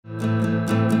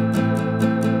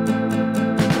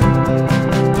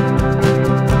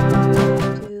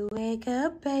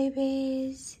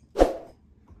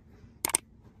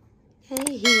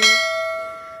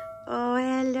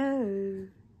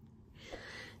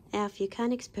Alf, you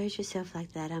can't expose yourself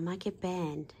like that. I might get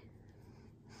banned.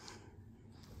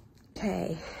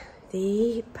 Okay,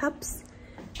 the pups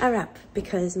are up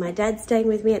because my dad's staying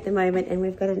with me at the moment and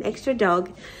we've got an extra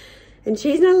dog and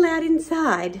she's not allowed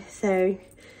inside. So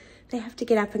they have to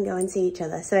get up and go and see each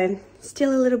other. So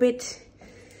still a little bit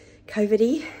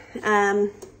COVID-y.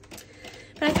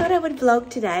 But I thought I would vlog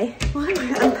today.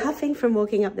 I'm huffing from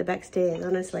walking up the back stairs,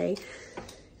 honestly.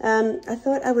 I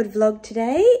thought I would vlog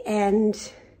today and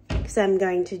because I'm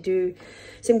going to do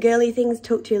some girly things,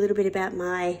 talk to you a little bit about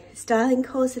my styling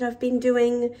course that I've been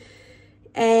doing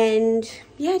and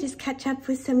yeah, just catch up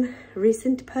with some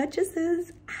recent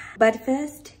purchases. But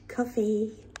first,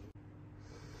 coffee.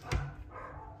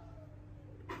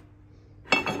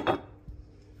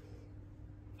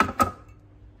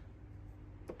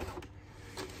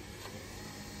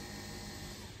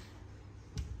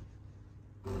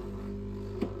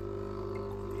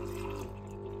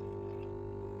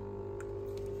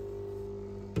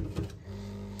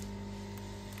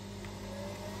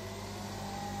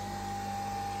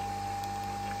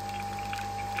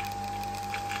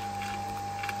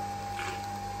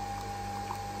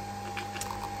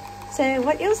 So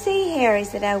what you'll see here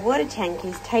is that our water tank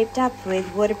is taped up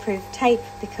with waterproof tape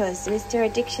because Mr.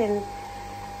 Addiction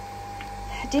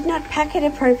did not pack it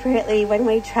appropriately when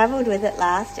we travelled with it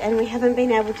last and we haven't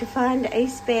been able to find a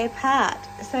spare part.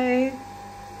 So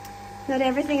not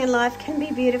everything in life can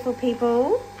be beautiful,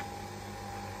 people.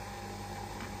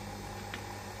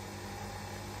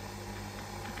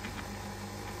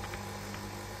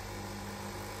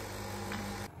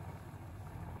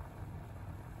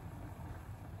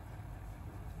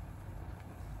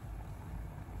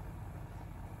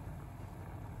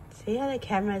 See how the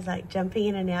camera is like jumping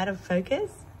in and out of focus?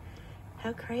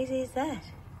 How crazy is that?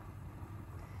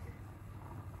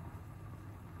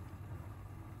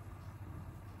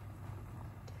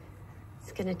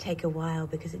 It's gonna take a while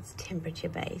because it's temperature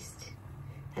based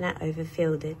and I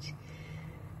overfilled it.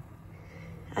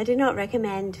 I do not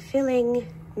recommend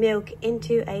filling milk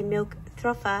into a milk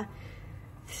frother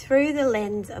through the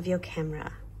lens of your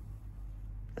camera.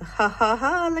 Ha ha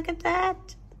ha, look at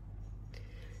that.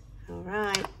 All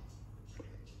right.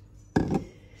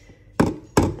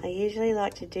 I usually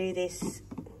like to do this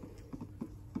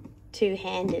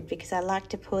two-handed because I like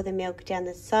to pour the milk down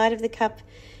the side of the cup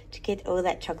to get all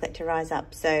that chocolate to rise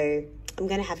up. So I'm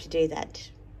going to have to do that.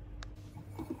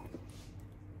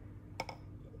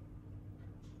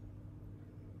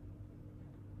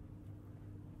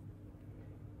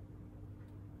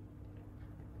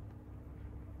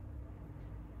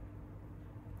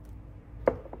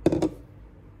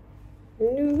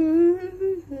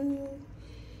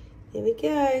 There we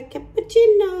go,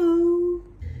 cappuccino.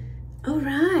 All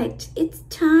right, it's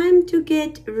time to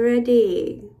get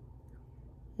ready.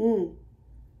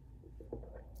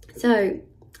 So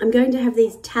I'm going to have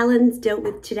these talons dealt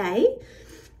with today.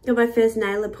 Got my first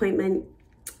nail appointment,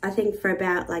 I think for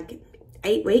about like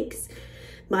 8 weeks.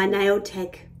 My nail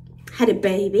tech had a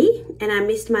baby and I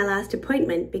missed my last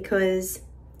appointment because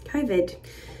COVID.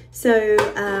 So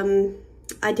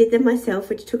I did them myself,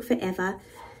 which took forever.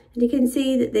 And you can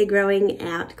see that they're growing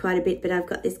out quite a bit, but I've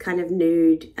got this kind of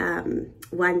nude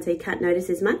one, so you can't notice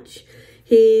as much.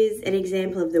 Here's an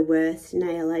example of the worst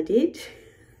nail I did.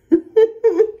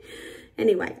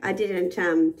 Anyway, I didn't,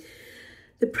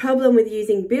 the problem with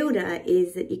using Builder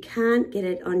is that you can't get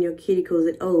it on your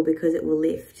cuticles at all because it will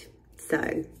lift.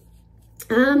 So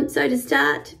to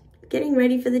start getting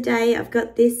ready for the day, I've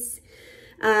got this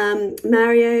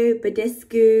Mario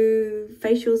Badescu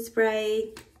facial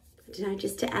spray. I don't know,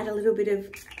 just to add a little bit of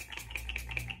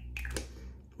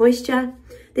moisture.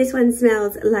 This one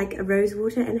smells like rose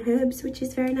water and herbs, which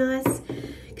is very nice.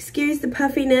 Excuse the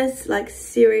puffiness, like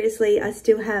seriously, I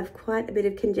still have quite a bit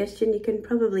of congestion. You can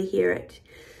probably hear it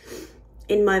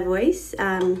in my voice.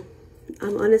 I'm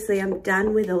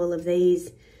done with all of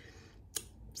these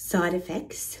side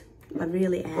effects. I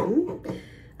really am.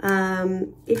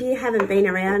 If you haven't been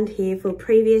around here for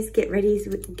previous get readies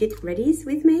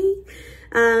with me,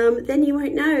 then you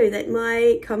won't know that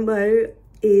my combo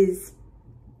is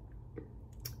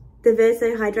the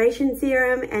Verso Hydration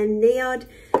Serum and Neod,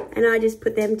 and I just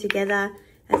put them together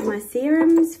as my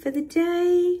serums for the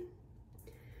day.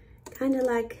 Kind of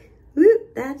like,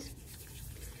 whoop, that.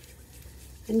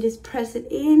 And just press it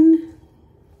in.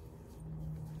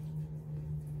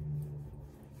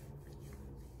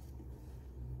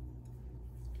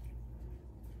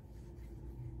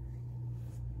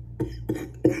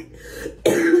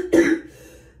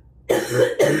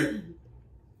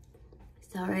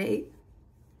 Sorry,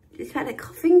 just had a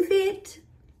coughing fit.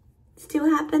 Still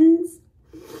happens.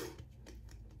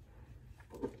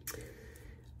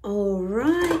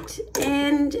 that.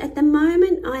 And at the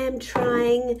moment I am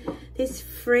trying this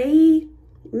free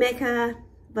Mecca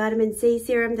vitamin C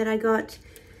serum that I got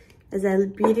as a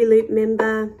Beauty Loop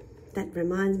member. That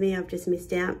reminds me, I've just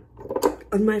missed out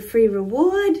on my free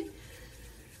reward.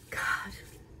 God.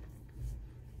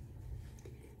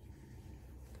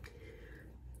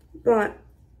 But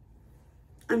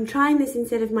I'm trying this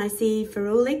instead of my C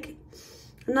ferulic.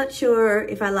 I'm not sure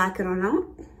if I like it or not,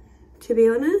 to be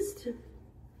honest.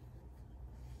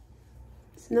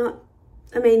 It's not,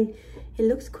 I mean, it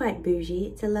looks quite bougie.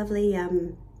 It's a lovely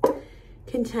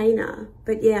container,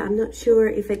 but yeah, I'm not sure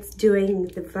if it's doing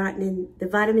the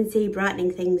vitamin C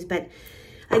brightening things, but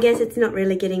I guess it's not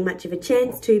really getting much of a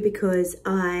chance to because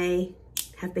I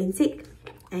have been sick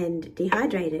and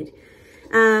dehydrated.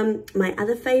 My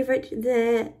other favorite,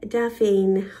 the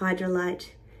Darfine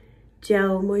Hydrolite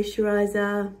Gel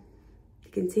Moisturizer.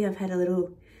 You can see I've had a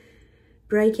little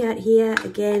breakout here.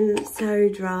 Again, so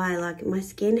dry, like my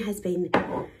skin has been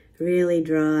really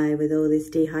dry with all this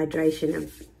dehydration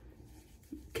of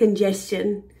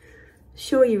congestion.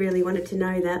 Sure, you really wanted to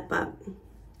know that, but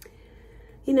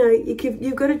you know,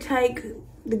 you've got to take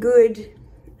the good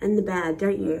and the bad,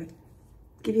 don't you?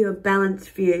 Give you a balanced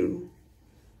view.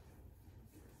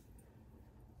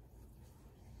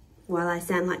 While I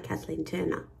sound like Kathleen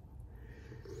Turner.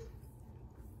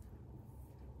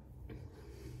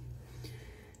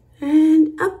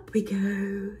 And up we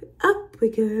go, up we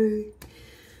go.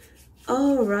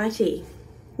 Alrighty.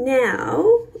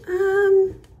 Now,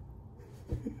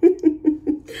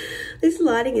 this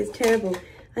lighting is terrible.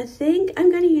 I think I'm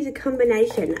going to use a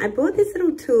combination. I bought this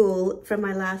little tool from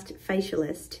my last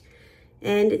facialist,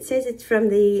 and it says it's from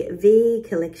the V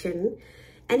collection,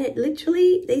 and it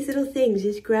literally, these little things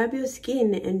just grab your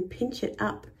skin and pinch it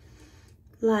up.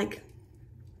 Like,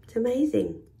 it's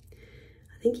amazing.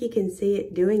 I think you can see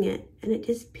it doing it, and it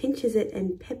just pinches it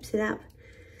and peps it up.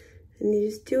 And you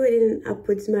just do it in an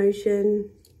upwards motion,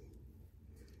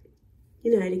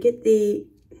 you know, to get the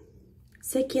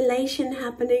circulation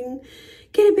happening,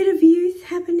 get a bit of youth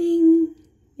happening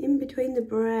in between the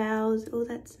brows. Oh,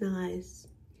 that's nice.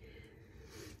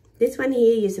 This one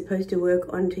here, you're supposed to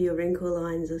work onto your wrinkle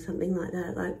lines or something like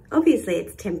that. Like, obviously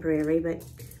it's temporary, but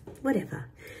whatever.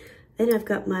 Then I've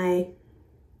got my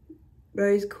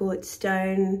rose quartz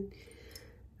stone.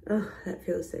 Oh, that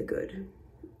feels so good.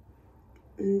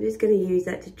 I'm just going to use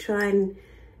that to try and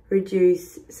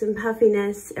reduce some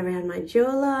puffiness around my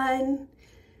jawline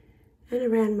and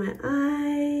around my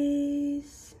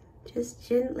eyes, just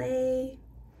gently.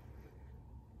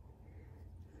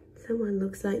 Someone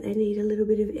looks like they need a little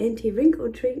bit of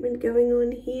anti-wrinkle treatment going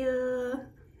on here.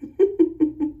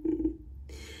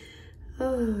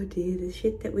 Oh dear, the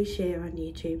shit that we share on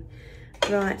YouTube.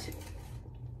 Right.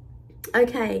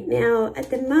 Okay, now at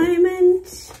the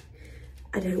moment,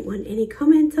 I don't want any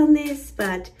comments on this,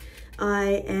 but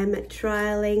I am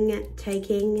trialing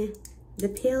taking the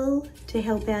pill to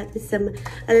help out with some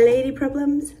lady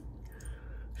problems.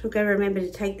 I've got to remember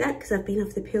to take that because I've been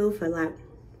off the pill for like,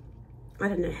 I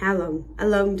don't know how long, a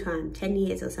long time, 10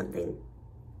 years or something.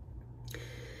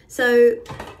 So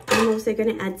I'm also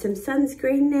going to add some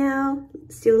sunscreen now.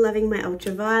 Still loving my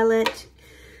ultraviolet.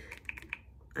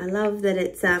 I love that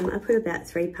it's, I put about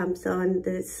 3 pumps on,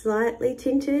 that it's slightly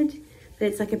tinted, but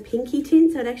it's like a pinky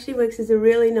tint, so it actually works as a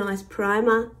really nice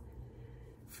primer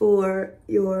for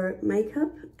your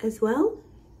makeup as well,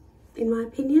 in my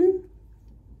opinion.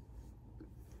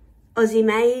 Aussie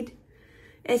made,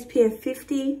 SPF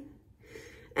 50,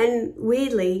 and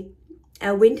weirdly,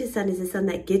 our winter sun is the sun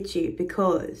that gets you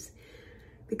because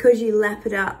you lap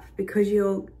it up, because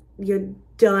you're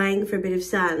dying for a bit of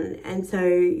sun, and so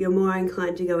you're more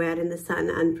inclined to go out in the sun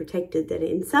unprotected than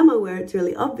in summer, where it's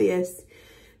really obvious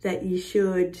that you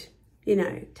should, you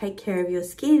know, take care of your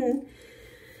skin.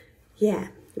 Yeah,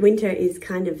 winter is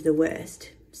kind of the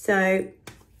worst. So,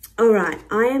 all right,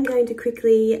 I am going to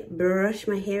quickly brush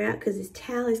my hair out because this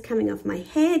towel is coming off my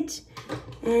head,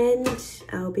 and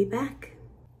I'll be back.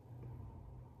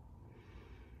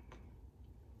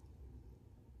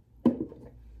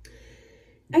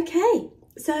 Okay,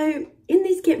 so in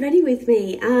this get ready with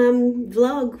me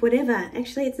vlog, whatever,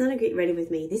 actually it's not a get ready with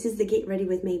me, this is the get ready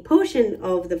with me portion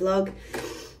of the vlog.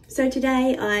 So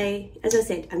today as I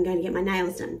said, I'm going to get my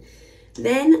nails done.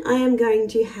 Then I am going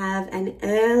to have an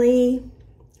early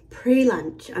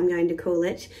pre-lunch, I'm going to call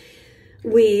it,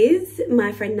 with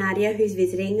my friend Nadia, who's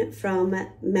visiting from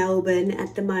Melbourne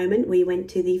at the moment. We went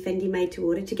to the Fendi Made to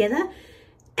Order together,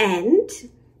 and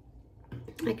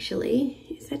actually,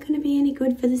 is that going to be any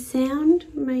good for the sound?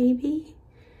 Maybe.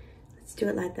 Let's do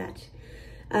it like that.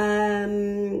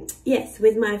 Yes,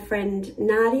 with my friend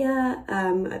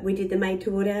Nadia, we did the made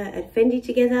to order at Fendi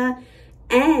together,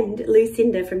 and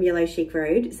Lucinda from Yellow Chic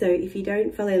Road. So if you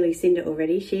don't follow Lucinda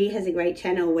already, she has a great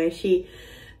channel where she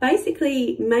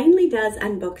basically mainly does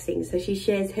unboxing. So she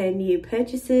shares her new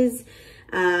purchases,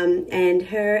 and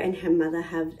her mother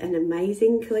have an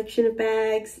amazing collection of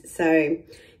bags. So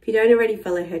if you don't already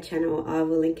follow her channel, I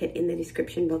will link it in the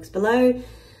description box below.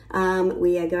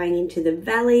 We are going into the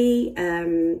Valley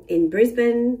in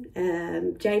Brisbane.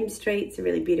 James Street's a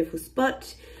really beautiful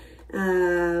spot.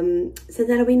 So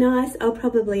that'll be nice. I'll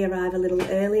probably arrive a little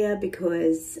earlier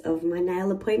because of my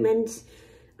nail appointment.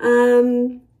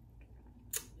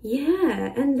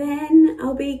 Yeah, and then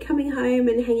I'll be coming home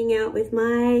and hanging out with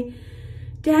my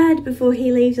dad before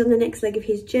he leaves on the next leg of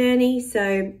his journey.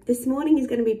 So this morning is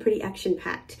going to be pretty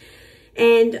action-packed.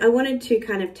 And I wanted to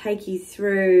kind of take you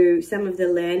through some of the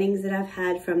learnings that I've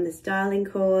had from the styling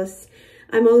course.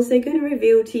 I'm also going to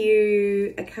reveal to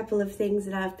you a couple of things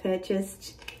that I've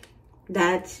purchased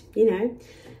that, you know,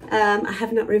 I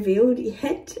have not revealed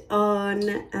yet on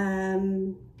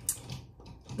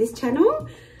this channel.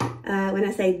 When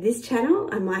I say this channel,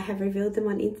 I might have revealed them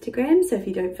on Instagram. So if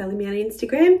you don't follow me on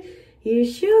Instagram, you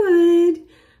should.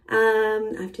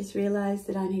 I've just realised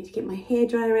that I need to get my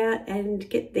hairdryer out and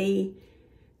get the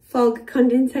fog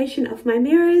condensation off my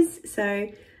mirrors. So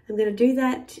I'm going to do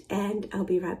that and I'll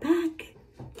be right back.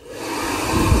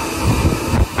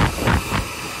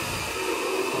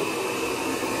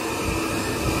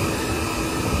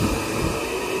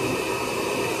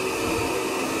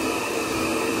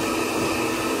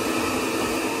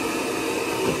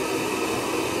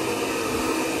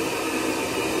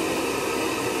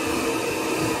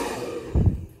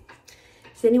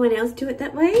 Does anyone else do it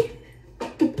that way?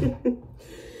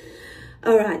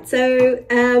 All right, so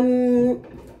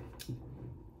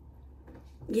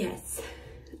yes,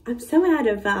 I'm so out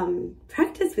of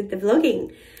practice with the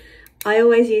vlogging. I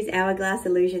always use Hourglass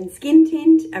Illusion Skin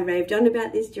Tint. I raved on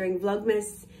about this during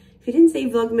Vlogmas. If you didn't see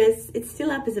Vlogmas, it's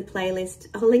still up as a playlist.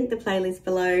 I'll link the playlist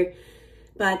below.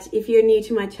 But if you're new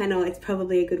to my channel, it's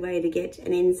probably a good way to get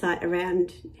an insight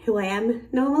around who I am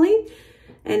normally.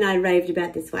 And I raved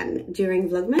about this one during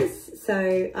Vlogmas.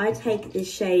 So I take this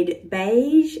shade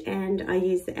Beige and I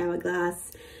use the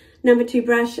Hourglass number 2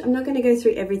 brush. I'm not going to go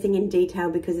through everything in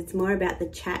detail because it's more about the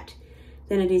chat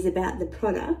than it is about the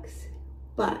products.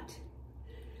 But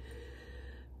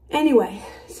anyway,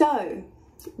 so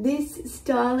this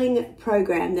styling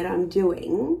program that I'm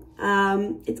doing,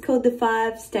 it's called the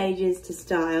 5 Stages to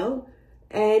Style,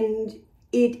 and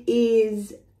it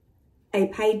is a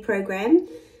paid program.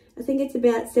 I think it's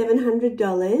about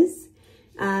 $700,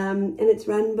 and it's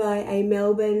run by a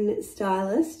Melbourne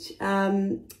stylist,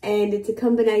 and it's a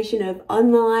combination of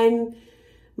online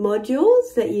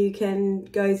modules that you can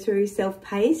go through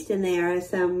self-paced, and there are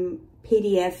some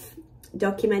PDF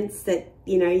documents that,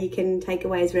 you know, you can take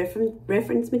away as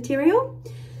reference material.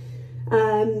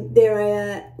 There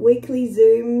are weekly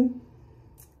Zoom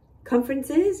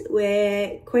conferences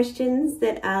where questions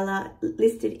that are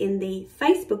listed in the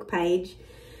Facebook page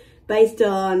based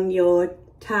on your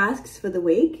tasks for the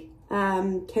week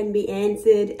can be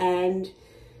answered, and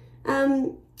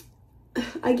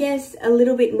I guess a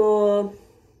little bit more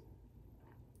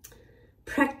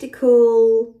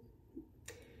practical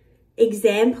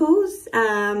examples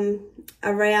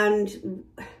around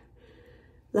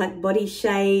like body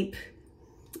shape,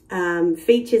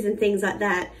 features and things like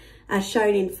that are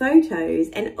shown in photos,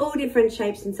 and all different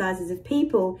shapes and sizes of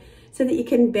people, so that you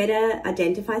can better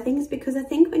identify things. Because I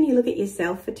think when you look at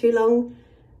yourself for too long,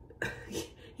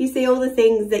 you see all the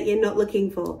things that you're not looking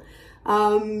for.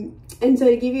 And so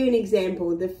to give you an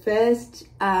example, the first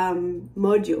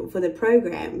module for the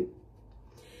program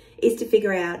is to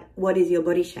figure out what is your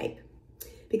body shape.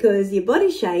 Because your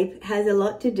body shape has a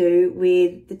lot to do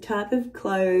with the type of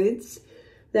clothes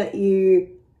that you,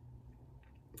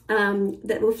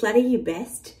 that will flatter you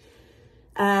best.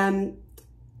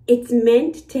 It's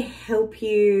meant to help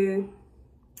you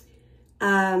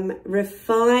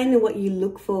refine what you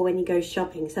look for when you go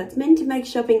shopping. So it's meant to make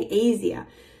shopping easier.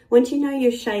 Once you know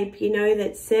your shape, you know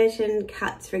that certain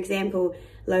cuts, for example,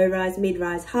 low rise, mid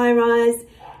rise, high rise,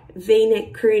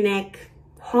 V-neck, crew neck,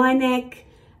 high neck,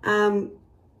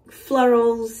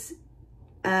 florals,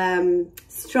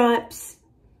 stripes,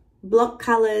 block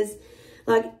colors,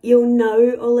 like you'll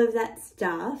know all of that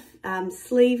stuff,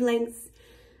 sleeve lengths,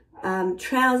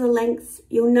 trouser lengths,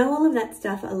 you'll know all of that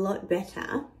stuff a lot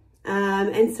better.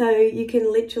 And so you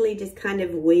can literally just kind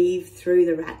of weave through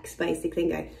the racks basically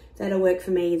and go, that'll work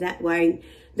for me, that won't,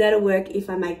 that'll work if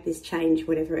I make this change,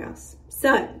 whatever else.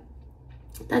 So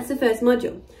that's the first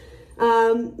module.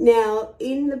 Now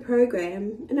in the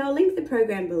program, and I'll link the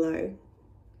program below,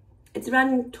 it's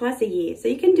run twice a year, so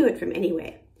you can do it from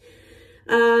anywhere.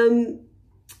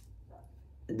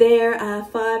 There are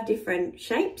 5 different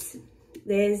shapes.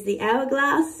 There's the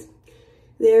hourglass,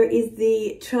 there is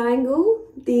the triangle,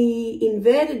 the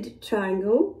inverted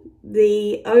triangle,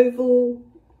 the oval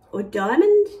or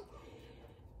diamond,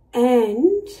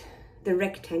 and the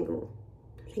rectangle.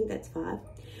 I think that's 5.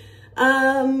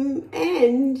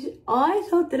 And I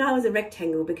thought that I was a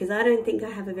rectangle because I don't think I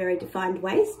have a very defined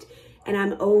waist, and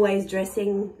I'm always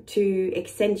dressing to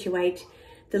accentuate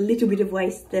the little bit of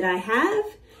waist that I have.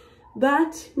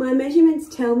 But my measurements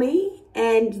tell me,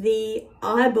 and the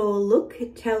eyeball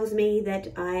look tells me,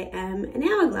 that I am an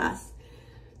hourglass.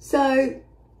 So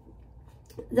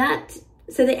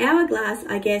the hourglass,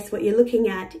 I guess what you're looking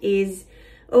at is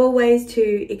always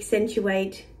to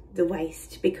accentuate the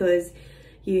waist, because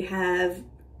you have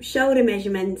shoulder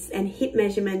measurements and hip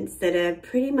measurements that are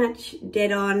pretty much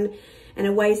dead on, and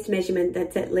a waist measurement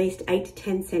that's at least 8 to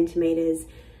 10 centimeters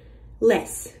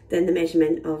less than the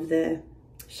measurement of the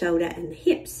shoulder and the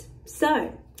hips.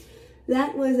 So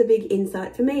that was a big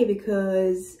insight for me,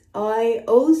 because I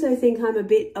also think I'm a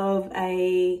bit of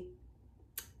a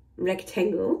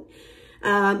rectangle.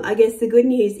 I guess the good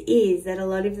news is that a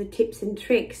lot of the tips and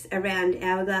tricks around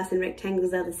hourglass and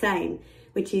rectangles are the same,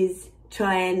 which is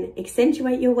try and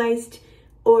accentuate your waist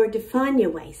or define your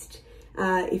waist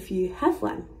if you have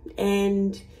one.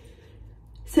 And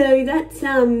so that's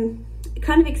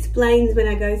kind of explains, when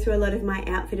I go through a lot of my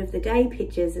outfit of the day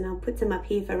pictures, and I'll put some up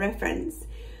here for reference,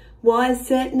 why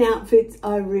certain outfits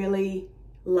I really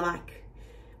like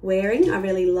wearing, I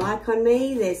really like on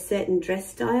me. There's certain dress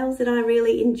styles that I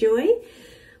really enjoy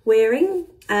wearing,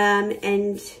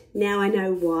 and now I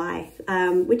know why,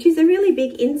 which is a really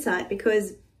big insight,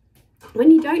 because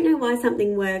when you don't know why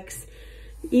something works,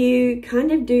 you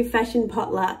kind of do fashion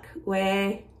potluck,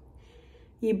 where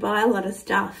you buy a lot of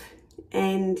stuff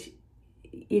and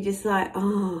you're just like,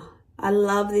 oh, I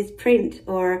love this print,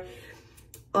 or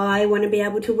I want to be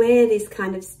able to wear this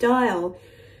kind of style,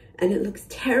 and it looks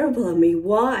terrible on me.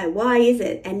 Why is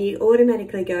it? And you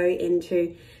automatically go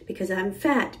into, because I'm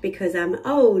fat, because I'm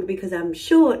old, because I'm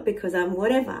short, because I'm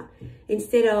whatever,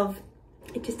 instead of,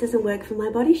 it just doesn't work for my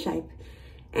body shape.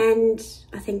 And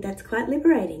I think that's quite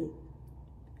liberating.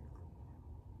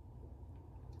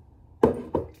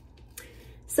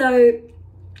 So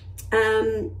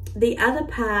the other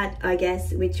part, I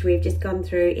guess, which we've just gone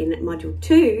through in module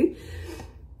 2,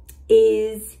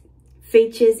 is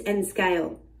features and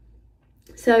scale.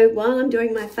 So while I'm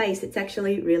doing my face, it's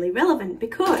actually really relevant,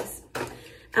 because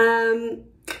I'm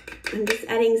just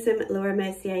adding some Laura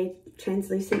Mercier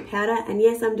translucent powder. And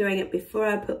yes, I'm doing it before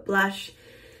I put blush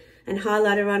and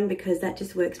highlighter on, because that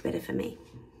just works better for me.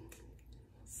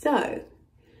 So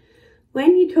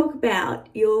when you talk about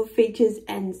your features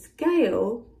and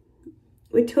scale,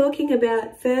 we're talking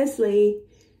about, firstly,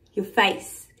 your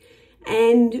face.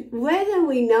 And whether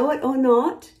we know it or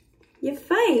not, your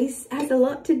face has a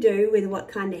lot to do with what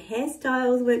kind of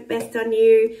hairstyles work best on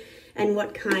you, and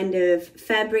what kind of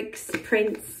fabrics,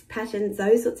 prints, patterns,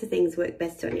 those sorts of things work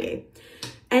best on you.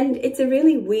 And it's a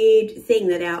really weird thing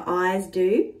that our eyes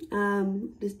do.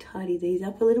 Just tidy these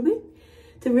up a little bit.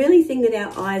 It's a really thing that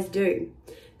our eyes do.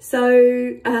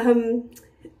 So,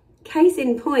 case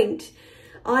in point,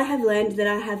 I have learned that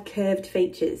I have curved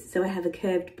features. So I have a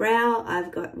curved brow,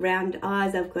 I've got round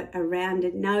eyes, I've got a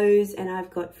rounded nose, and I've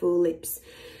got full lips.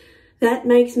 That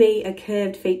makes me a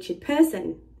curved featured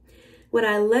person. What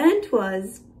I learned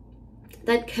was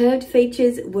that curved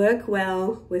features work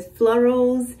well with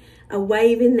florals, a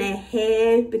wave in their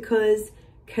hair, because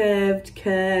curved.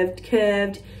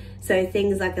 So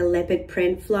things like a leopard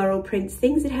print, floral prints,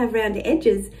 things that have round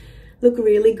edges look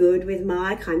really good with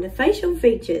my kind of facial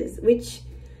features, which,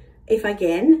 if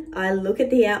again, I look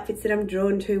at the outfits that I'm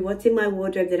drawn to, what's in my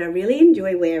wardrobe that I really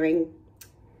enjoy wearing,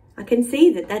 I can see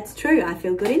that that's true. I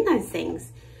feel good in those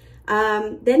things.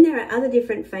 Then there are other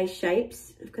different face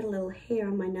shapes. I've got a little hair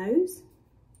on my nose.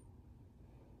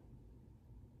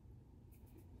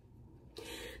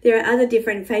 There are other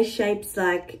different face shapes,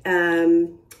 like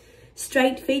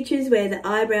straight features, where the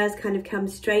eyebrows kind of come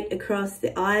straight across,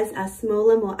 the eyes are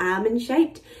smaller, more almond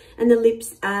shaped, and the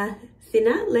lips are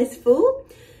thinner, less full.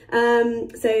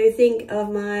 So think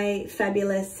of my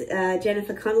fabulous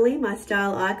Jennifer Connelly, my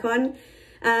style icon.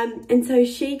 And so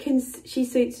she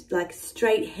suits like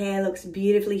straight hair, looks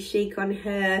beautifully chic on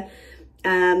her,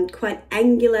 quite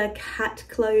angular cut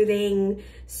clothing,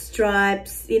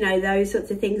 stripes, you know, those sorts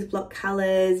of things, block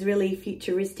colors, really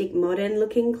futuristic, modern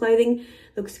looking clothing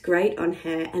looks great on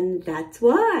her. And that's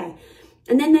why.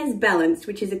 And then there's balanced,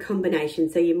 which is a combination.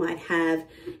 So you might have,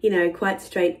 you know, quite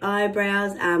straight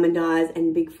eyebrows, almond eyes,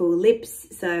 and big full lips.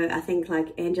 So I think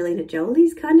like Angelina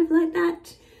Jolie's kind of like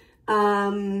that.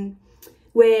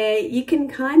 Where you can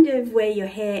kind of wear your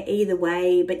hair either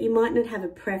way, but you might not have a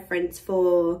preference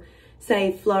for,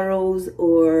 say, florals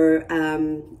or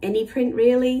any print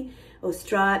really, or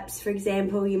stripes, for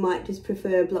example. You might just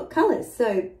prefer block colours.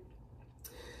 So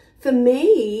for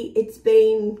me, it's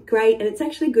been great, and it's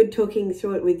actually good talking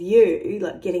through it with you,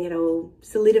 like getting it all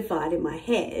solidified in my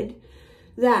head,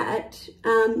 that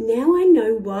now I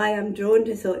know why I'm drawn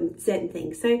to certain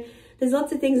things. So there's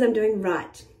lots of things I'm doing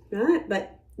right?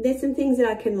 But there's some things that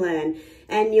I can learn.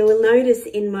 And you will notice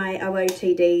in my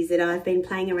OOTDs that I've been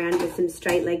playing around with some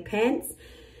straight leg pants.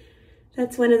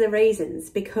 That's one of the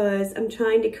reasons, because I'm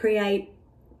trying to create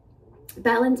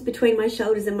balance between my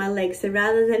shoulders and my legs. So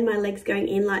rather than my legs going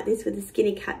in like this with a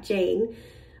skinny cut jean,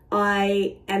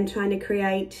 I am trying to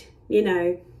create, you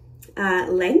know,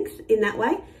 length in that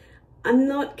way. I'm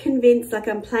not convinced, like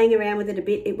I'm playing around with it a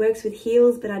bit. It works with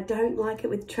heels, but I don't like it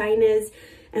with trainers,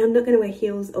 and I'm not going to wear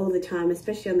heels all the time,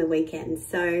 especially on the weekends.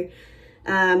 So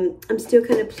I'm still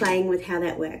kind of playing with how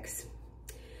that works.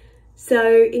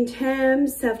 So in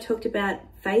terms, so I've talked about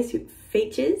face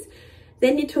features.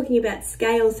 Then you're talking about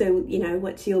scale, so, you know,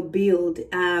 what's your build?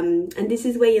 And this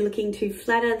is where you're looking to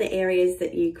flatter the areas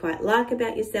that you quite like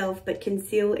about yourself, but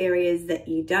conceal areas that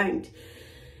you don't.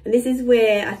 And this is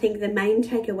where I think the main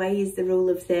takeaway is the rule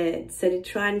of thirds. So to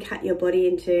try and cut your body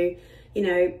into, you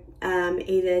know,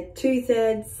 either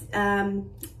 2/3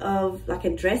 of like a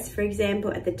dress, for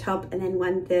example, at the top, and then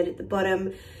 1/3 at the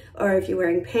bottom. Or if you're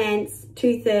wearing pants,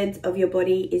 2/3 of your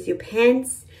body is your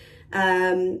pants.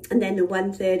 And then the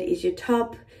 1/3 is your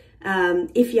top.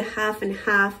 If you're half and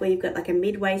half, where you've got like a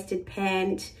mid-waisted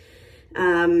pant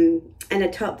and a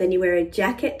top, then you wear a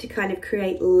jacket to kind of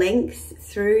create length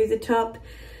through the top.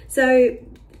 So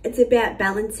it's about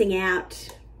balancing out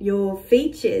your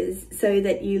features so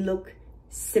that you look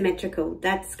symmetrical.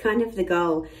 That's kind of the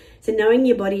goal. So knowing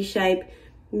your body shape,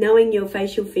 knowing your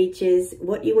facial features,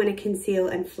 what you want to conceal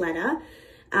and flatter,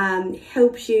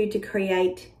 helps you to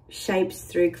create shapes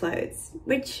through clothes,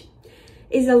 which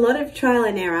is a lot of trial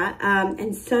and error,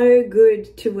 and so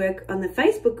good to work on the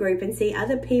Facebook group and see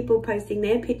other people posting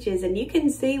their pictures, and you can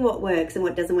see what works and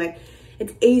what doesn't work.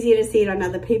 It's easier to see it on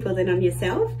other people than on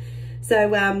yourself.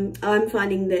 So I'm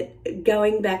finding that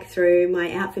going back through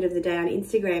my outfit of the day on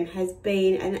Instagram has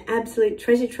been an absolute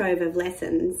treasure trove of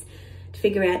lessons to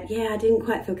figure out, yeah, I didn't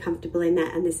quite feel comfortable in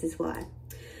that, and this is why.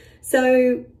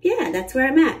 So yeah, that's where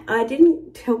I'm at. I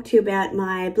didn't talk to you about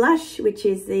my blush, which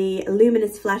is the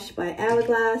Luminous Flush by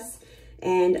Hourglass,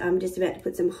 and I'm just about to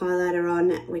put some highlighter on,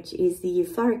 which is the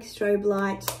Euphoric Strobe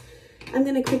Light. I'm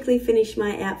going to quickly finish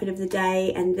my outfit of the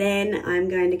day, and then I'm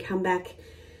going to come back,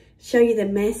 show you the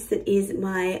mess that is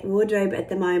my wardrobe at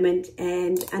the moment,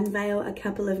 and unveil a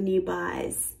couple of new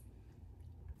buys.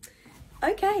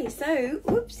 Okay, so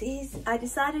whoopsies, I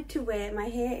decided to wear my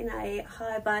hair in a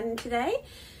high bun today.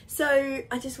 So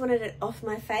I just wanted it off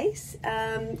my face.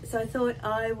 So I thought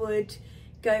I would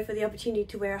go for the opportunity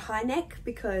to wear a high neck,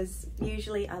 because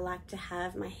usually I like to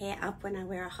have my hair up when I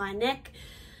wear a high neck.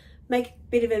 Make a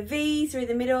bit of a V through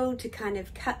the middle to kind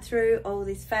of cut through all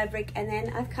this fabric, and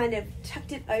then I've kind of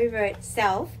tucked it over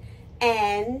itself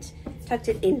and tucked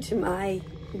it into my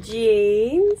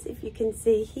jeans, if you can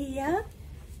see here.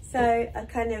 So I've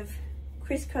kind of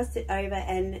crisscrossed it over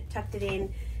and tucked it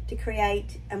in to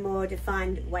create a more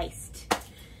defined waist.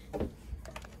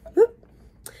 Whoop.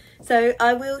 So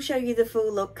I will show you the full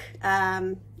look.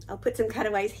 I'll put some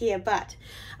cutaways here, but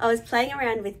I was playing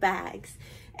around with bags,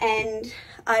 and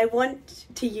I want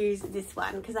to use this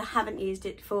one because I haven't used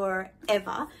it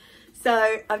forever.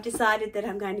 So I've decided that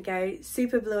I'm going to go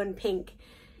super blue and pink.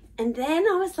 And then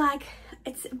I was like,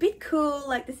 it's a bit cool.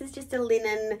 Like, this is just a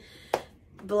linen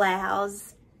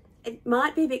blouse. It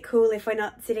might be a bit cool if we're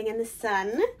not sitting in the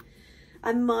sun.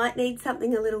 I might need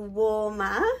something a little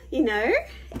warmer, you know.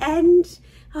 And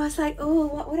I was like, oh,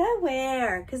 what would I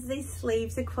wear? Because these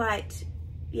sleeves are quite,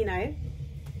 you know,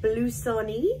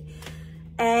 blouson-y.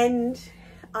 And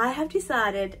I have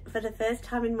decided for the first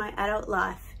time in my adult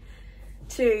life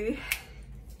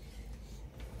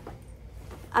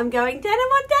I'm going denim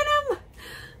on denim.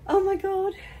 Oh my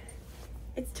God,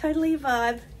 it's totally a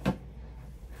vibe.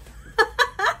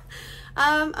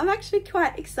 I'm actually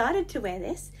quite excited to wear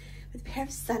this with a pair of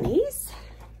sunnies.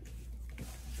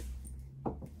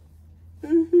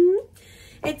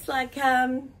 It's like,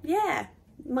 yeah,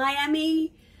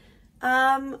 Miami,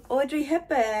 Audrey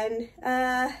Hepburn.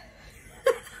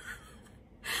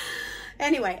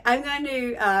 Anyway, I'm going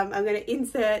to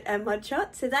insert a mod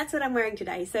shot. So that's what I'm wearing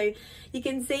today. So you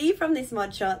can see from this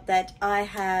mod shot that I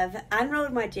have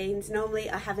unrolled my jeans.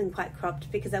 Normally I haven't quite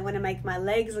cropped because I want to make my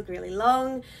legs look really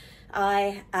long.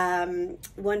 I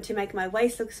want to make my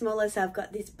waist look smaller, so I've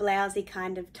got this blousey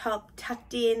kind of top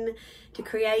tucked in to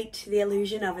create the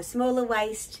illusion of a smaller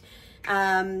waist.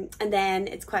 And then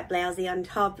it's quite blousy on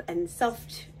top and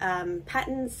soft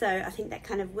patterns, so I think that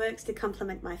kind of works to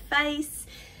complement my face.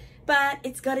 But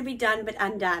it's got to be done but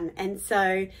undone, and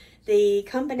so the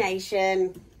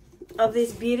combination of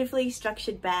this beautifully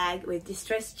structured bag with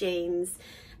distressed jeans,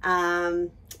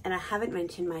 and I haven't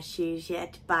mentioned my shoes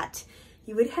yet, but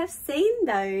you would have seen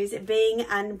those being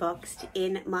unboxed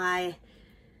in my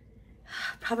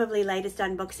probably latest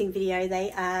unboxing video.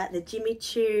 They are the Jimmy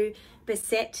Choo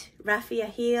Bassett Raffia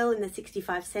heel in the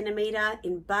 65 centimeter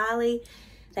in Bali.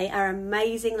 They are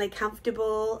amazingly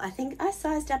comfortable. I think I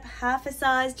sized up half a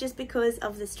size just because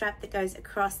of the strap that goes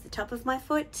across the top of my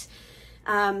foot,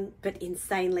 but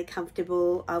insanely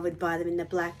comfortable. I would buy them in the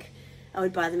black, I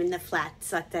would buy them in the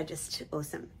flats, like they're just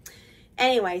awesome.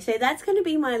 Anyway, so that's going to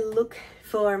be my look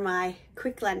for my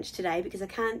quick lunch today because I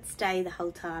can't stay the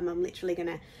whole time. I'm literally going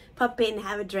to pop in,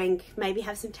 have a drink, maybe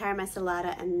have some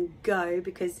taramasalata and go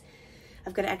because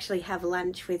I've got to actually have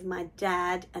lunch with my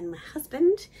dad and my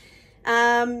husband.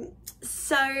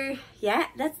 So yeah,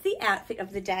 that's the outfit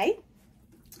of the day.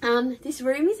 This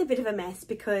room is a bit of a mess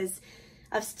because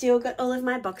I've still got all of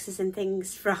my boxes and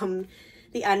things from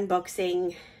the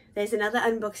unboxing. There's another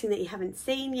unboxing that you haven't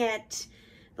seen yet.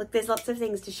 Look, there's lots of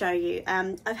things to show you.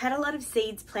 I've had a lot of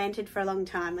seeds planted for a long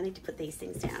time. I need to put these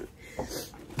things down.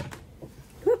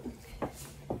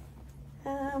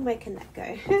 Where can that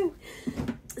go?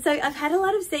 So I've had a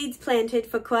lot of seeds planted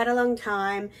for quite a long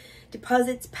time,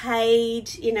 deposits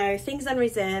paid, you know, things on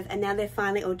reserve, and now they're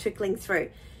finally all trickling through.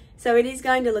 So it is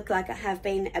going to look like I have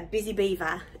been a busy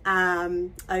beaver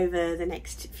over the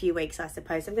next few weeks, I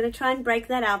suppose. I'm going to try and break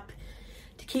that up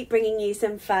to keep bringing you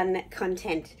some fun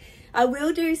content. I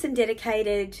will do some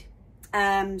dedicated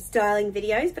styling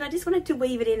videos, but I just wanted to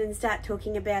weave it in and start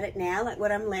talking about it now, like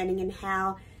what I'm learning and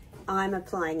how I'm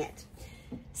applying it.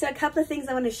 So a couple of things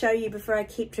I want to show you before I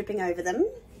keep tripping over them.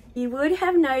 You would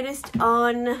have noticed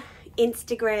on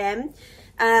Instagram,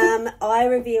 I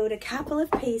revealed a couple of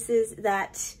pieces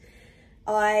that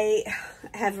I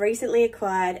have recently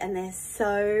acquired, and they're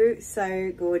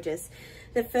so gorgeous.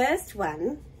 The first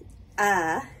one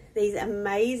are these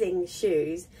amazing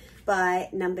shoes by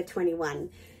Number 21.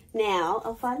 Now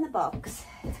I'll find the box.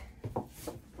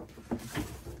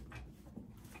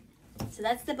 So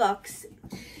that's the box.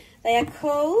 They are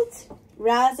called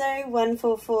Razo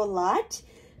 144 Lite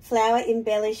Flower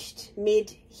Embellished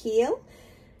Mid Heel.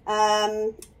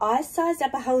 I sized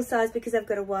up a whole size because I've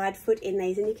got a wide foot in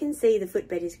these, and you can see the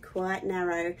footbed is quite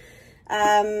narrow.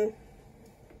 They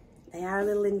are a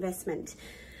little investment.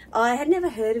 I had never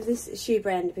heard of this shoe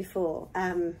brand before,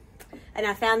 and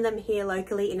I found them here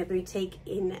locally in a boutique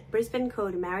in Brisbane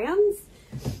called Marion's.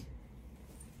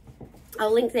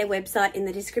 I'll link their website in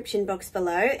the description box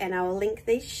below, and I will link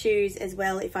these shoes as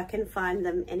well if I can find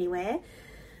them anywhere.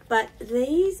 But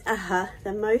these are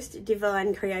the most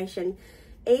divine creation.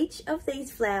 Each of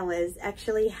these flowers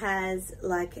actually has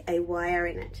like a wire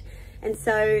in it. And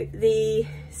so the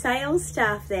sales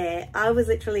staff there, I was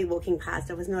literally walking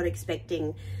past. I was not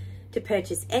expecting to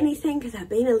purchase anything because I've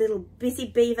been a little busy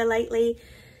beaver lately,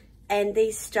 and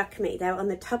these struck me. They were on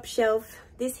the top shelf.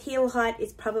 This heel height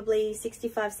is probably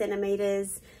 65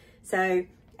 centimeters, so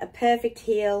a perfect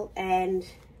heel, and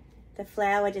the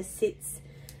flower just sits,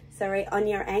 sorry, on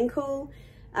your ankle.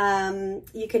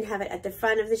 You can have it at the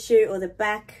front of the shoe or the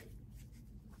back.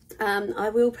 I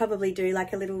will probably do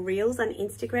like a little reels on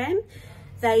Instagram.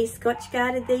 They Scotch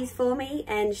guarded these for me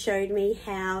and showed me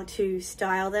how to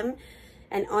style them.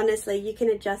 And honestly, you can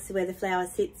adjust where the flower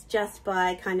sits just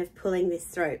by kind of pulling this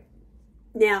through.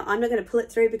 Now, I'm not going to pull it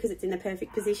through because it's in the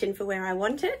perfect position for where I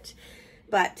want it.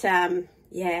 But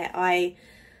yeah,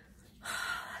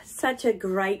 such a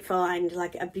great find,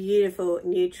 like a beautiful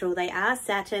neutral. They are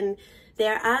satin.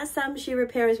 There are some shoe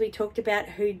repairers we talked about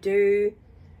who do,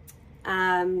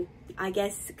 I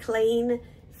guess, clean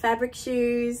fabric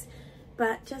shoes.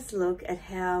 But just look at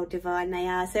how divine they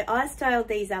are. So I styled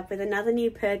these up with another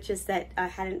new purchase that I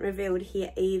hadn't revealed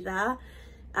here either.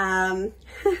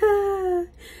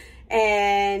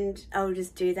 And I'll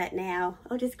just do that now.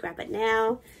 I'll just grab it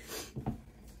now.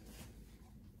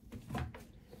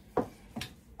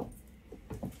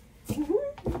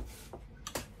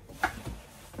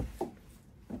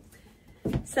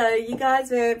 So you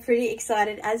guys were pretty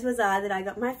excited, as was I, that I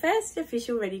got my first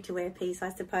official ready-to-wear piece, I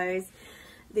suppose.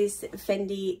 this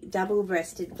Fendi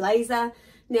double-breasted blazer.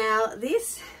 Now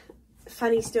this,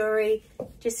 funny story,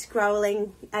 just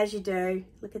scrolling as you do,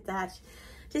 look at that,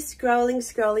 just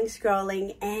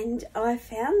scrolling, and I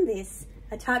found this.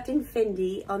 I typed in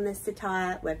Fendi on the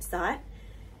Satire website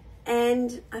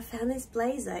and I found this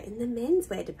blazer in the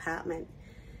menswear department.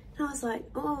 And I was like,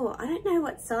 oh, I don't know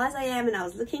what size I am, and I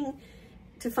was looking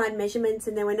to find measurements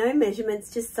and there were no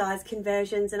measurements, just size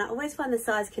conversions, and I always find the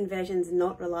size conversions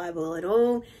not reliable at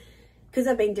all. Because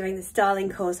I've been doing the styling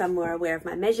course, I'm more aware of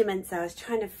my measurements, so I was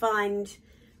trying to find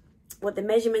what the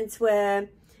measurements were.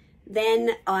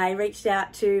 Then I reached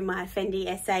out to my Fendi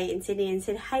SA in Sydney and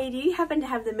said, hey, do you happen to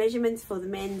have the measurements for the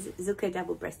men's Zucca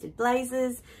double-breasted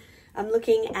blazers? I'm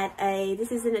looking at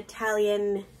this is an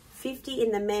Italian 50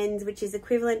 in the men's, which is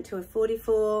equivalent to a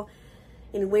 44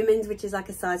 in women's, which is like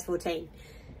a size 14.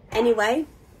 Anyway,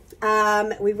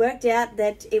 we worked out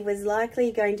that it was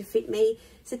likely going to fit me.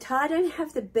 So Thai don't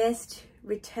have the best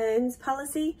returns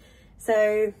policy,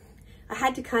 so I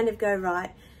had to kind of go,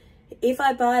 right, if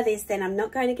I buy this, then I'm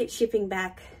not going to get shipping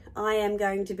back. I am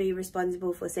going to be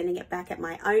responsible for sending it back at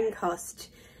my own cost.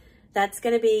 That's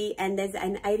going to be, and there's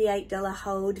an $88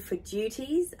 hold for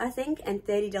duties, I think, and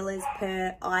 $30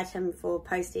 per item for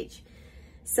postage.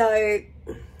 So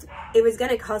it was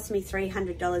going to cost me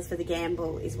 $300 for the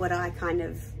gamble is what I kind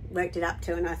of worked it up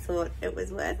to, and I thought it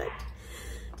was worth it.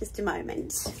 Just a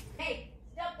moment. Hey,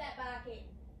 stop that barking.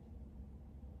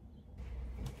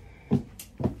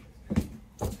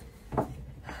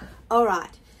 All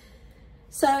right.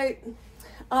 So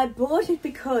I bought it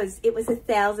because it was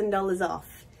 $1,000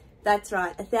 off. That's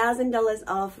right, $1,000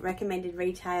 off recommended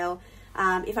retail.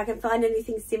 If I can find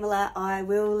anything similar, I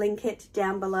will link it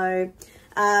down below.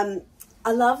 I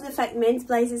love the fact men's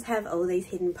blazers have all these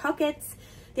hidden pockets.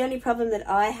 The only problem that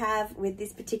I have with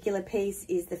this particular piece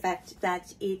is the fact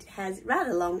that it has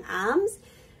rather long arms,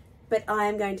 but I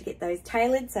am going to get those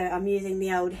tailored, so I'm using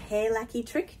the old hair lacquey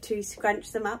trick to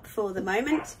scrunch them up for the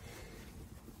moment.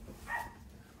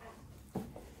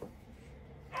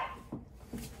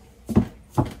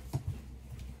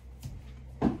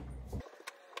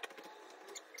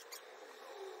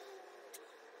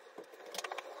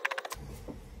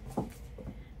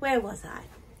 Where was I?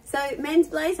 So men's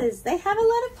blazers, they have a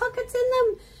lot of pockets in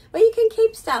them where you can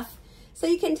keep stuff. So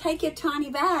you can take your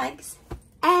tiny bags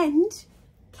and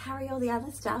carry all the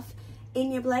other stuff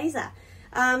in your blazer.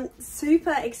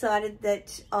 Super excited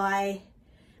that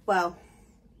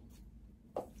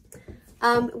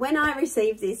when I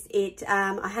received this,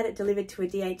 I had it delivered to a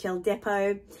DHL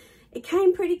depot. It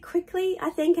came pretty quickly, I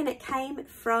think, and it came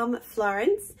from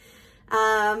Florence.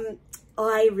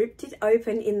 I ripped it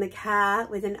open in the car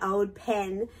with an old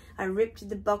pen. I ripped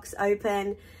the box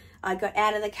open. I got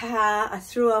out of the car. I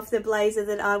threw off the blazer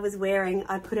that I was wearing.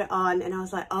 I put it on and I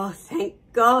was like, oh, thank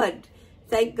God.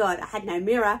 Thank God. I had no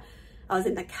mirror. I was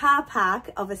in the car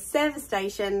park of a service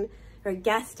station or a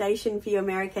gas station for you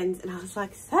Americans. And I was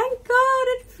like, thank God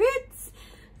it fits.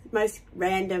 Most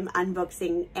random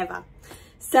unboxing ever.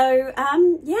 So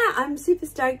yeah, I'm super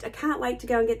stoked. I can't wait to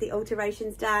go and get the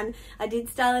alterations done. I did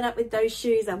style it up with those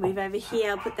shoes. I'll move over here.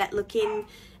 I'll put that look in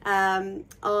on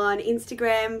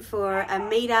Instagram for a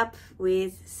meetup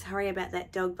with, sorry about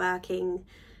that dog barking,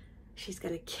 she's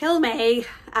gonna kill me,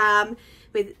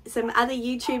 with some other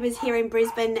YouTubers here in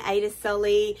Brisbane, Ada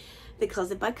Solly, The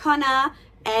Closet by Connor,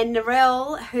 and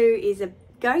Narelle, who is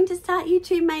going to start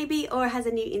YouTube maybe, or has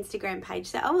a new Instagram page.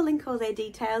 So I will link all their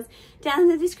details down in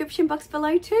the description box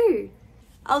below too.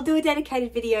 I'll do a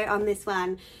dedicated video on this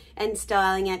one and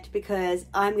styling it because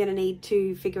I'm going to need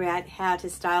to figure out how to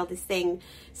style this thing.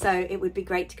 So it would be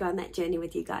great to go on that journey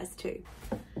with you guys too.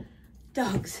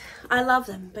 Dogs, I love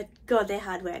them, but God, they're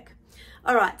hard work.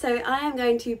 All right, so I am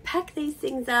going to pack these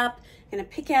things up. I'm going to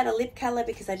pick out a lip color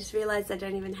because I just realized I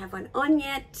don't even have one on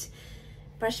yet.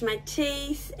 Brush my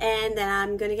teeth, and then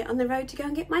I'm going to get on the road to go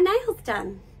and get my nails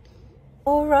done.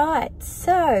 All right,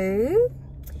 so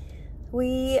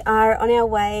we are on our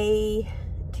way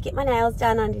to get my nails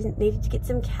done. I needed to get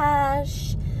some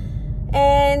cash,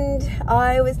 and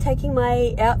I was taking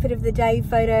my outfit of the day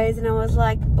photos, and I was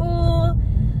like, oh,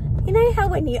 you know how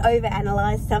when you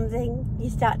overanalyze something,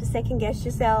 you start to second guess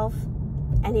yourself?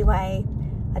 Anyway,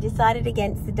 I decided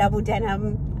against the double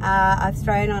denim. I've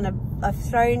thrown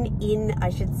in, I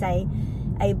should say,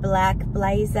 a black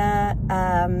blazer.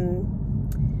 I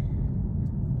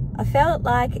felt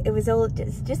like it was all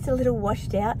just a little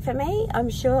washed out for me. I'm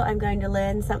sure I'm going to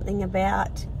learn something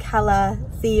about color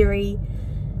theory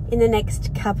in the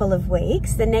next couple of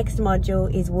weeks. The next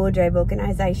module is wardrobe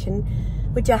organisation,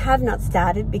 which I have not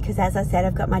started because, as I said,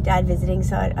 I've got my dad visiting,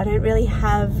 so I don't really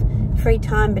have free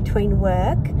time between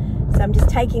work So I'm just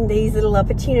taking these little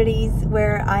opportunities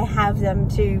where I have them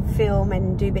to film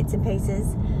and do bits and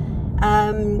pieces.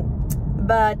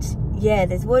 But yeah,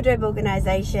 there's wardrobe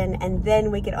organisation, and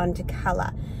then we get on to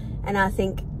colour. And I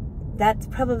think that's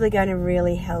probably going to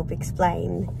really help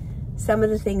explain some of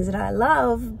the things that I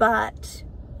love, but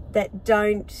that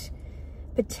don't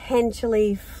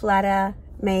potentially flatter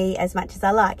me as much as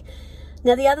I like.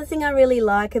 Now, the other thing I really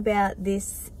like about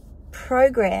this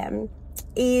program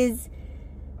is,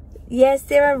 yes,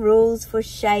 there are rules for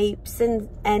shapes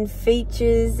and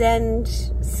features and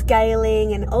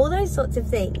scaling and all those sorts of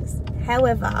things.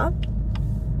 However,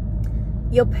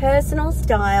 your personal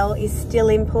style is still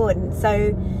important.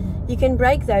 So you can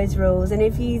break those rules. And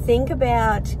if you think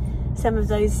about some of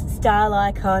those style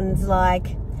icons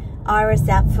like Iris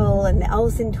Apfel and the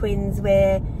Olsen twins,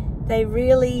 where they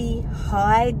really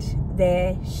hide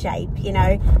their shape, you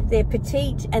know, they're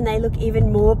petite and they look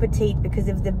even more petite because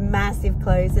of the massive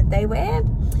clothes that they wear.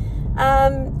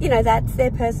 You know, that's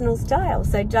their personal style.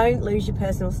 So don't lose your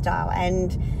personal style.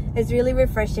 And it's really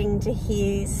refreshing to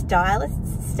hear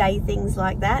stylists say things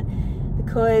like that,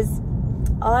 because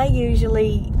I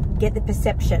usually get the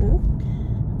perception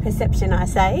I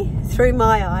say, through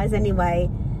my eyes anyway,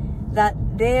 that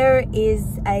there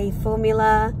is a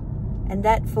formula, and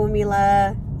that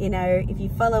formula, you know, if you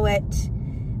follow it,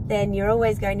 then you're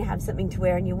always going to have something to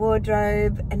wear in your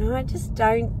wardrobe. And I just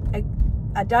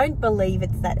I don't believe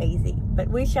it's that easy, but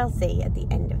we shall see at the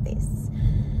end of this.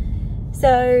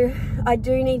 So I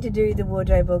do need to do the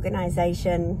wardrobe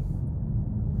organisation.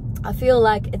 I feel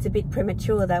like it's a bit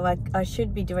premature though. I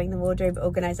should be doing the wardrobe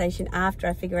organisation after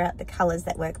I figure out the colours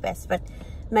that work best, but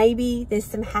maybe there's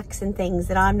some hacks and things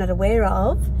that I'm not aware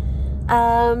of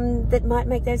that might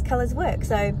make those colours work.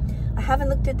 So I haven't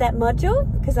looked at that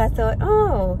module because I thought,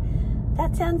 oh,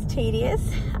 that sounds tedious.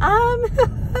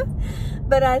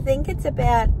 But I think it's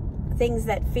about things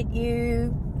that fit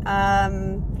you,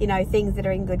 you know, things that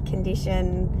are in good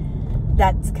condition.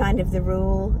 That's kind of the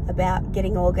rule about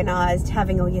getting organised,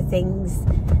 having all your things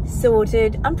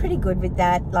sorted. I'm pretty good with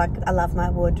that. Like, I love my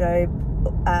wardrobe.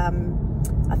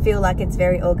 I feel like it's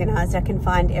very organised. I can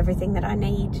find everything that I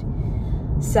need.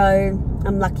 So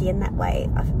I'm lucky in that way.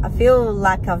 I feel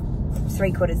like I've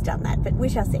 3/4 done that, but we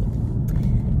shall see.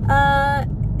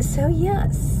 So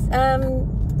yes,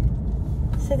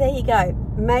 so there you go.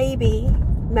 Maybe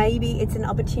it's an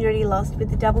opportunity lost with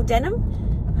the double denim.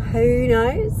 Who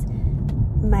knows?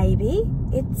 Maybe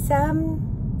it's a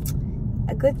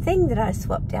good thing that I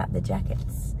swapped out the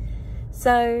jackets.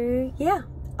 So yeah,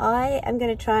 I am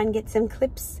going to try and get some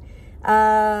clips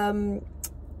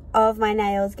of my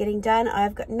nails getting done.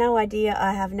 I've got no idea.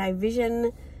 I have no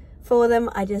vision for them.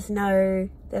 I just know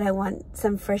that I want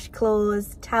some fresh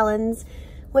claws, talons,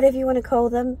 whatever you want to call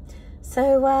them.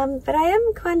 So but I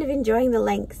am kind of enjoying the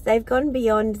lengths. They've gone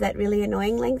beyond that really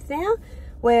annoying length now,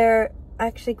 where I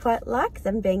actually quite like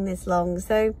them being this long.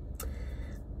 So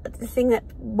the thing that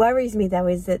worries me though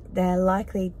is that they're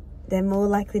more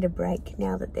likely to break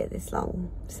now that they're this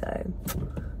long. So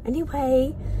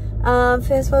anyway,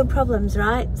 first world problems,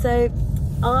 right? So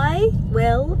I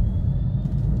will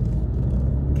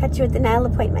catch you at the nail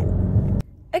appointment.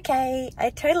 Okay, I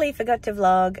totally forgot to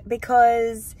vlog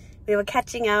because we were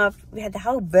catching up. We had the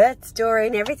whole birth story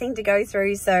and everything to go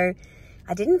through, so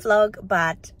I didn't vlog,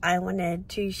 but I wanted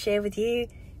to share with you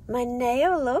my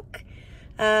nail look,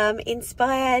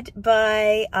 inspired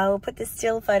by, I'll put the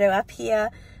still photo up here,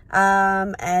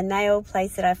 a nail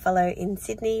place that I follow in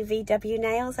Sydney, VW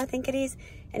Nails, I think it is.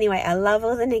 Anyway, I love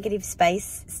all the negative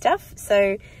space stuff,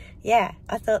 so yeah,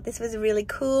 I thought this was really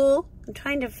cool. I'm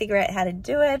trying to figure out how to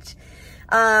do it.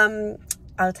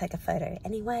 I'll take a photo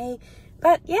anyway,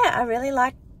 but yeah, I really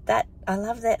like that. I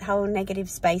love that whole negative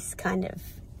space kind of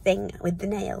thing with the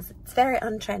nails. It's very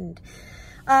on trend.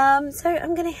 So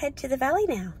I'm gonna head to the valley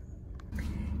now.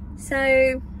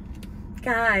 So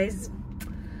guys,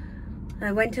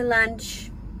 I went to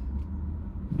lunch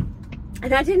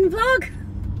and I didn't vlog.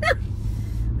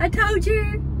 I told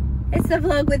you it's the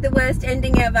vlog with the worst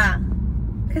ending ever,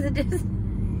 because it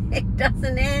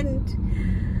doesn't end.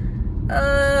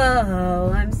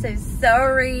 Oh, I'm so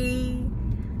sorry.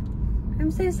 I'm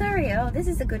so sorry. Oh, this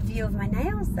is a good view of my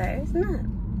nails though, isn't it?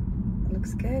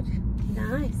 Looks good.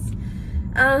 Nice.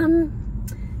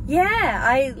 Yeah,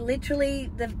 I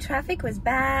literally, the traffic was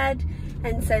bad,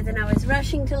 and so then I was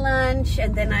rushing to lunch,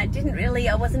 and then I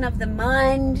wasn't of the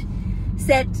mind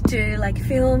set to like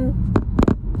film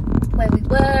where we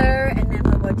were, and then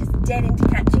we were just dead into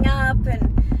catching up. And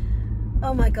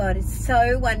oh my god, it's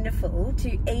so wonderful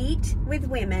to eat with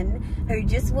women who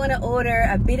just want to order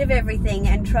a bit of everything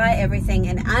and try everything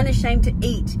and aren't ashamed to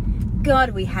eat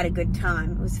God, we had a good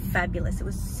time. It was fabulous. It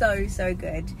was so, so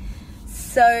good.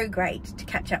 So great to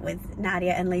catch up with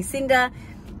Nadia and Lucinda.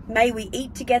 May we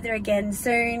eat together again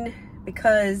soon,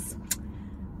 because,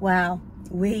 wow,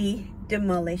 we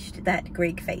demolished that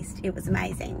Greek feast. It was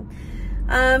amazing.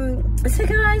 So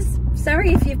guys,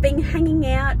 sorry if you've been hanging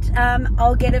out.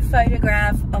 I'll get a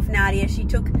photograph of Nadia. She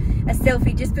took a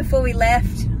selfie just before we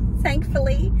left,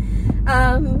 thankfully.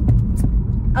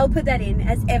 I'll put that in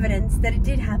as evidence that it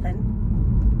did happen.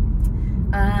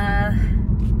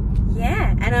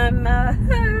 Yeah, and I'm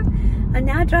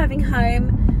now driving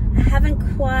home. I haven't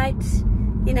quite,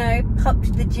 you know,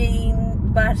 popped the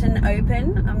jean button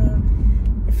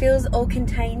open. It feels all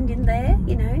contained in there,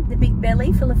 you know, the big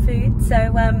belly full of food. So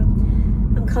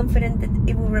I'm confident that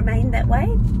it will remain that way.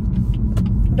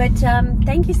 But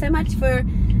thank you so much for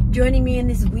joining me in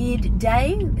this weird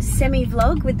day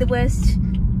semi-vlog with the most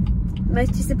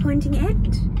disappointing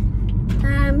end.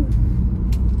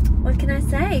 What can I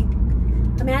say?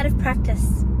 I'm out of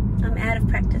practice. I'm out of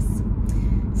practice.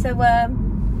 So,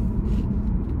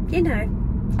 you know,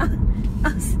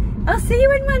 I'll see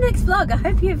you in my next vlog. I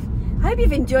hope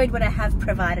you've enjoyed what I have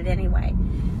provided anyway.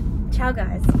 Ciao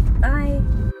guys. Bye.